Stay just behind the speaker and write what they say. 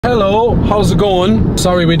Hello, how's it going?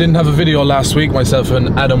 Sorry we didn't have a video last week. Myself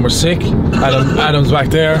and Adam were sick. Adam's back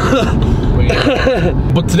there.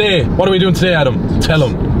 But today, what are we doing today, Adam? Tell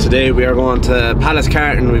him. Today we are going to Pallas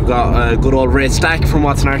Karting. We've got a good old race stack from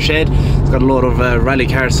what's in our shed. It's got a load of rally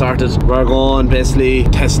cars sorted. We're going basically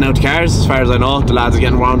testing out the cars. As far as I know, the lads are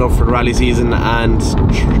getting wound up for the rally season and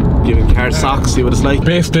giving cars socks, see what it's like.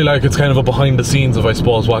 Basically, like, it's kind of a behind the scenes of, I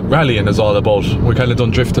suppose, what rallying is all about. We kind of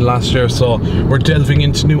done drifting last year, so we're delving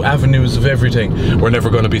into new avenues of everything. We're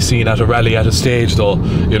never going to be seen at a rally at a stage, though.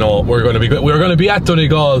 You know, we're going to be at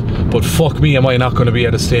Donegal, but fuck me, am I not going to be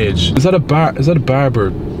at a stage? Is that a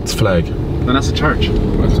barber's flag? And that's a church.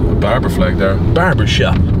 That's a barber flag there. Barber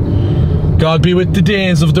shop. God be with the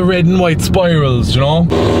days of the red and white spirals, you know.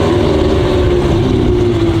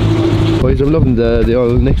 Boys, I'm loving the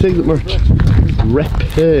old next exit merch.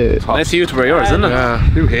 Nice YouTuber yours, isn't it?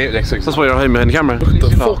 Yeah, you hate next exit. That's why you're hiding behind the camera. Look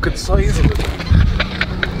at the fucking size of it.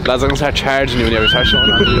 Lads, I'm gonna start charging you when you ever start showing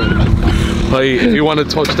that. Hey, if you want to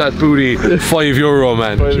touch that booty, €5,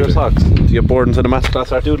 man. €5 socks. Do you get bored into the masterclass,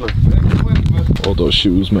 start doodling? Oh, those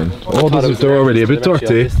shoes, man. Oh, they're already a bit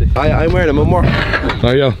dirty. I'm wearing them at work.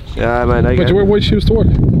 Oh, yeah. Yeah, man. But you wear white shoes to work?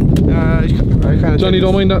 Johnny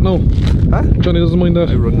don't mind that, no? Huh? Johnny doesn't mind that?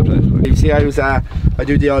 I run the place. You see, I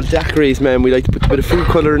do the old daiquiris, man. We like to put a bit of food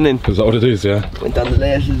colouring in. Is that what it is, yeah? Went down the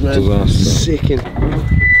lashes, man. Disaster. Sicking.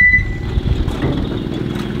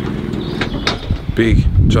 Big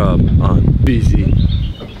job on. Busy.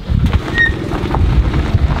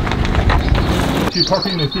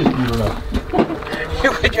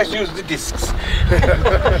 You can just use the discs.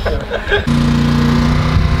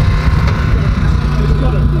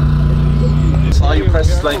 So you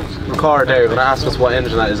press like record there, you're gonna ask us what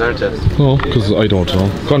engine that is, aren't you? No, because I don't know.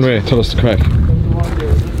 Conway, tell us the crack.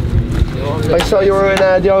 I saw you were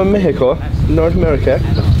in Mexico, North America.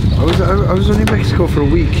 I was only in Mexico for a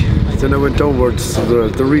week. Then I went downwards to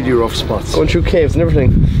the really rough spots. Going through caves and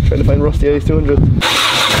everything, trying to find rusty ice 200.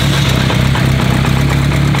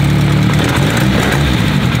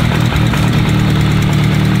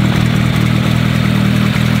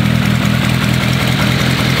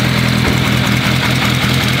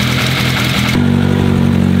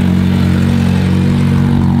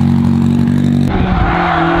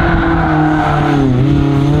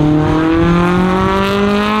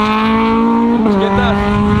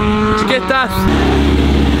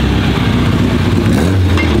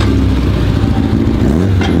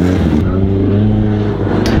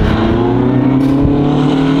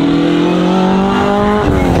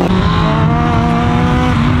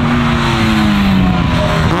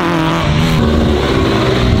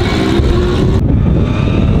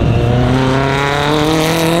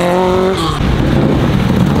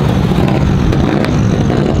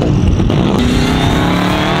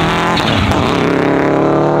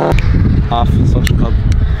 Social club.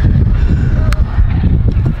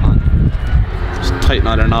 Just tighten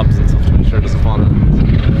all their knobs and stuff to make sure it doesn't fall in.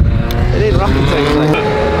 It ain't rocket science,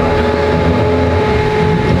 like.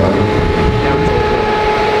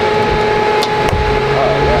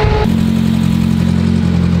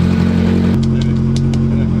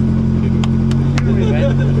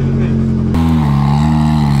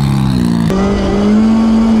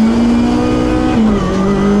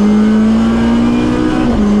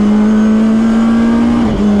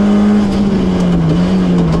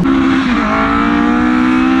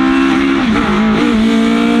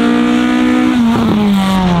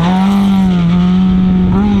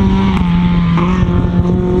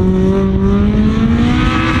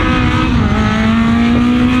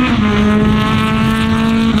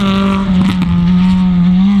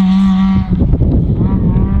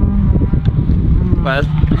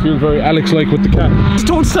 You feel very Alex-like with the cap. Just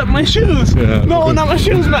don't step my shoes! Yeah. No, not my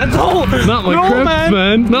shoes, man! Don't! Not my no, crepes,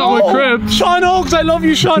 man! Not my crepes! Sean Oaks, I love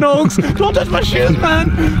you, Sean Oaks! Don't touch my shoes, man!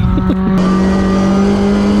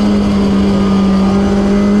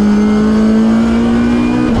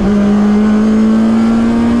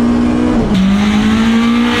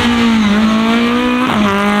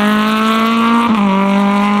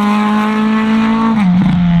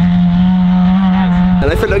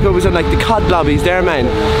 And I felt like I was on like the COD lobbies there, man.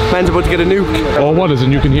 Man's about to get a nuke. Oh, what is it?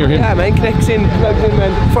 You can hear him? Yeah, man, connects in, plugs in,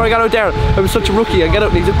 man. Before I got out there, I was such a rookie. I got out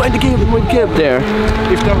and he said, mind the cable there.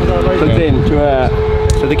 If that was alright. Plugged in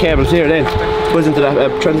to the cables here then. Goes into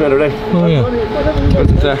that transmitter then. Oh, yeah. Goes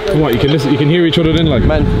into that. What, you can listen, you can hear each other then, like?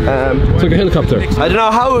 Man, it's like a helicopter. I don't know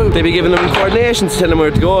how they be giving them coordinations to tell them where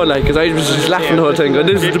to go, like, because I was just laughing the whole time, going,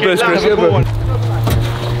 this is the best race ever.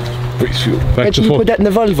 Brakes fuel. Back Imagine to you fuck. put that in the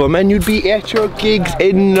Volvo, man, you'd be at your gigs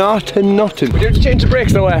in nothing. We have to change the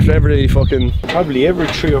brakes now after every fucking... Probably every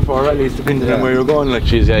 3 or 4 rallies, depending on where you're going. Like,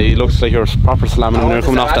 jeez, yeah, he looks like you're proper slamming when you're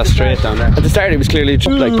coming off that straight down there. At the start, it was clearly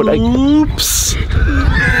like, but like... Oops!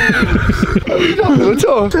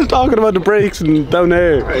 Still talking about the brakes and down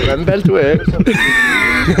there. Right, man, belt away.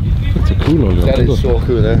 That's a cool one. That is so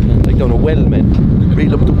cool, eh? Like down a well, man.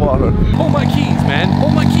 Reel up the water. Hold my keys, man.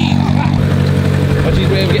 Hold my keys. What's his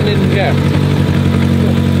way of getting in the car?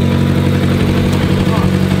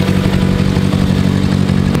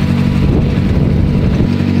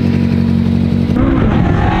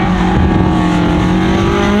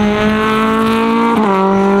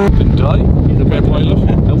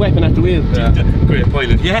 Weapon at the wheel. Yeah. Great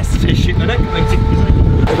pilot. Yes, shit. I don't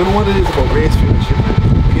know what it is about race fuel.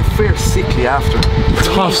 You get fair sickly after.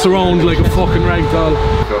 Tossed around like a fucking rag doll.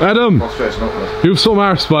 Adam, you've some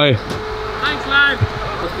arse by. Thanks, lad.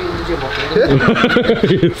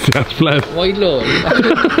 That's flat. Wide load.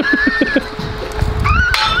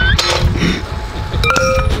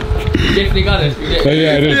 Definitely got it.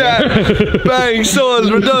 Yeah, it is. Yeah. Bang,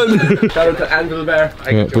 sold, we're done. Shout out to Anvil Bar.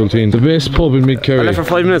 Yeah, the best pub in Mid Kerry. I left for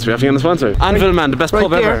 5 minutes, we have to get a sponsor. Anvil, man, the best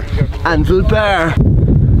pub ever. Anvil Bar.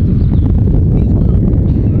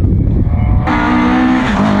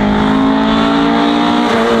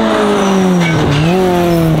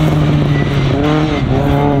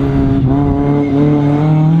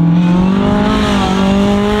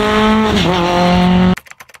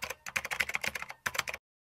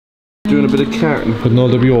 Doing a bit of karting. But no,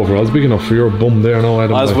 they'll be over. I was big enough for your bum there now,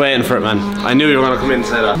 Adam. I was waiting for it, man. I knew you were going to come in and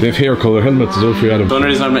say that. They have hair colour helmets as well for you, Adam. The only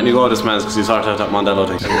reason I'm letting you go this man is because you sorted out that Mondello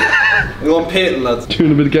thing. I'm going Peyton, lads.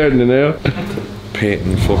 Doing a bit of gardening now.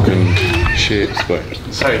 Peyton fucking shit spiders.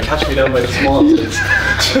 Sorry, catch me down by the small kids.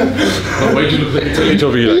 Why'd you look like a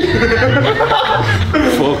Teletubby like?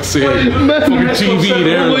 Fuck's sake. Fucking TV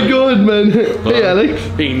there. Oh my god, man. Hey, Alex.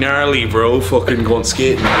 Be gnarly, bro. Fucking going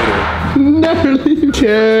skating. Gnarly.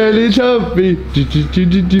 Teletubby.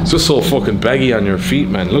 It's just so fucking baggy on your feet,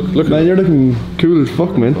 man. Look. Man, you're looking cool as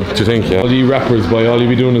fuck, man. What do you think, yeah? All you rappers, boy, all you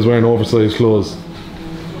be doing is wearing oversized clothes.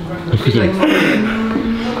 Look at him.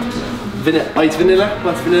 Ice vanilla?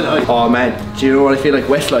 What's vanilla ice? Oh man, do you know what I feel like?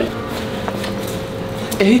 Westlife.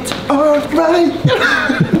 It's alright.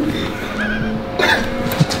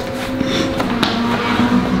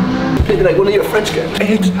 Maybe like one of your French girls.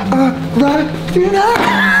 It's alright.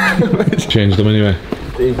 Change them anyway.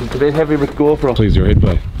 It's a bit heavy with GoPro. Please, your head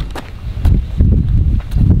by.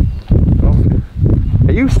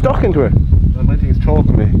 Are you stuck into it? My thing's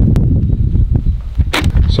choking me.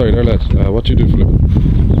 Sorry there, lad. What do you do for a living?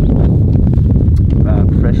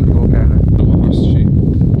 Professional go-karter. No, what horse is she?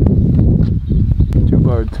 2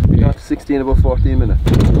 birds. We got 16 about 14 minutes.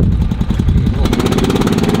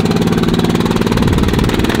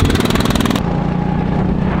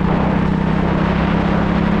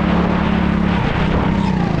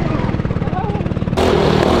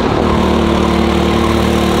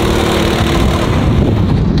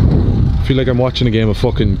 I feel like I'm watching a game of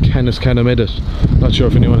fucking Canis Canamedit. Not sure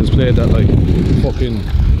if anyone has played that, like, fucking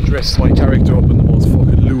dress my character up in the most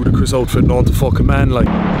fucking ludicrous outfit known to fucking man, like.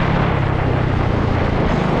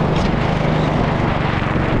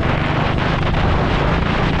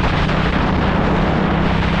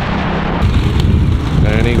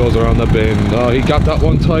 And he goes around the bend. Oh, he got that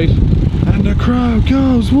one tight. And the crowd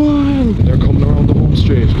goes wild. They're coming around the home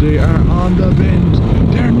straight. They are on the bend.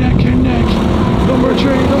 They're neck and neck. Number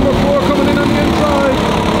 3, number 4 coming in on the inside.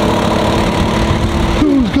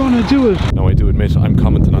 Who's gonna do it? Now I do admit I'm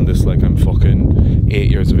commenting on this like I'm fucking 8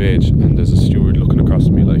 years of age, and there's a steward looking across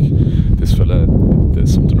at me like, this fella,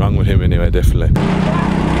 there's something wrong with him anyway, definitely.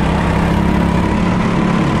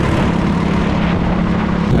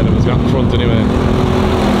 Adam has got in front anyway.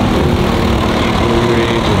 He's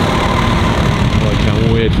raging. Oh, I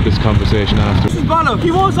can't wait for this conversation after. This is Bono. He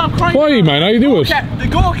won't stop crying. Why, man? How you do it? The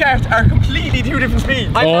go-karts are completely 2 different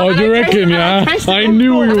speeds. Oh, do you reckon, yeah? I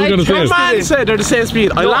knew you were going to say Your it. man said they're the same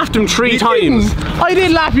speed. I lapped him 3 times. I did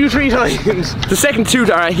lap you 3 times. The second 2,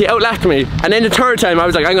 alright, he outlapped me. And then the 3rd time, I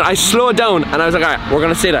was like, I slowed down and I was like, alright, we're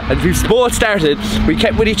gonna say that. And we both started, we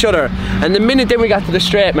kept with each other. And the minute then we got to the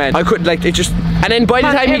straight, man, I couldn't, like, it just. And then by the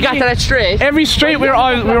time we got to that straight, Every straight we were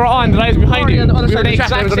on, the guys behind you. on the other We side were of the track,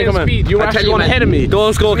 exactly they the were same speed. You were I tell actually you, one man, ahead of me.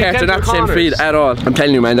 Those go-karts get are not the the same speed at all. I'm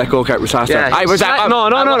telling you, man, that go-kart was faster. Yeah, I was at, no.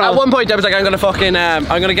 At one point, I was like, I'm gonna fucking, I'm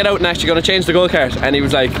gonna get out and actually gonna change the go-kart. And he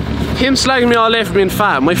was like, Him slagging me all day for being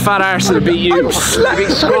fat. My fat arse will beat you.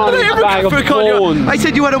 bag of bones. I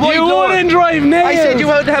said you had a wide load. You wouldn't drive nails. I said you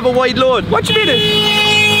had to have a wide load. What you mean?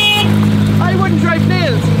 I wouldn't drive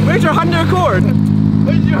nails. Where's your Honda Accord?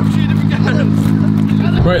 Why did you have 3 different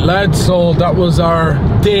cars? Right lads, so that was our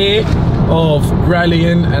day of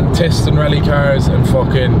rallying and testing rally cars and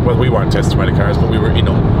fucking, well, we weren't testing rally cars, but we were in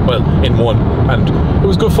one, and it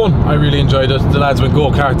was good fun. I really enjoyed it. The lads went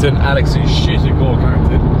go-karting. Alex is shit at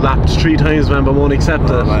go-karting. Lapped 3 times, man, but won't accept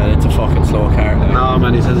it. Man, it's a fucking slow car. No,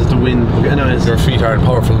 man, he says it's the wind. Anyways, Your feet aren't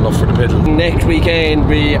powerful enough for the pedal. Next weekend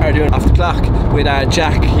we are doing Off the Clock with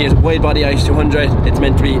Jack. He has a wide body ice 200. It's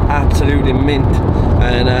meant to be absolutely mint,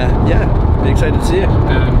 and yeah, be excited to see it.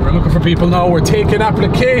 And we're looking for people now. We're taking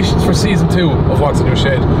applications for season 2 of What's in Your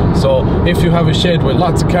Shed. So if you have a shed with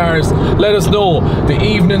lots of cars, let us know. The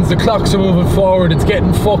evenings, the clocks are moving forward. It's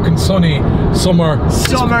getting fucking sunny. Summer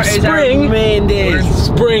Is our spring. main days.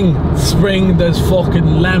 Spring. There's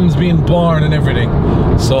fucking lambs being born and everything.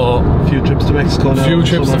 So a few trips to Mexico now. a few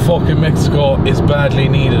trips to fucking Mexico is badly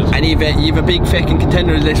needed. And you have a big fucking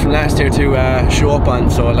contender list from last year to show up on.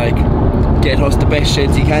 So like, get us the best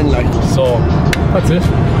sheds you can, like. So that's it.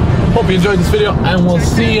 Hope you enjoyed this video, and we'll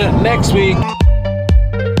see you next week.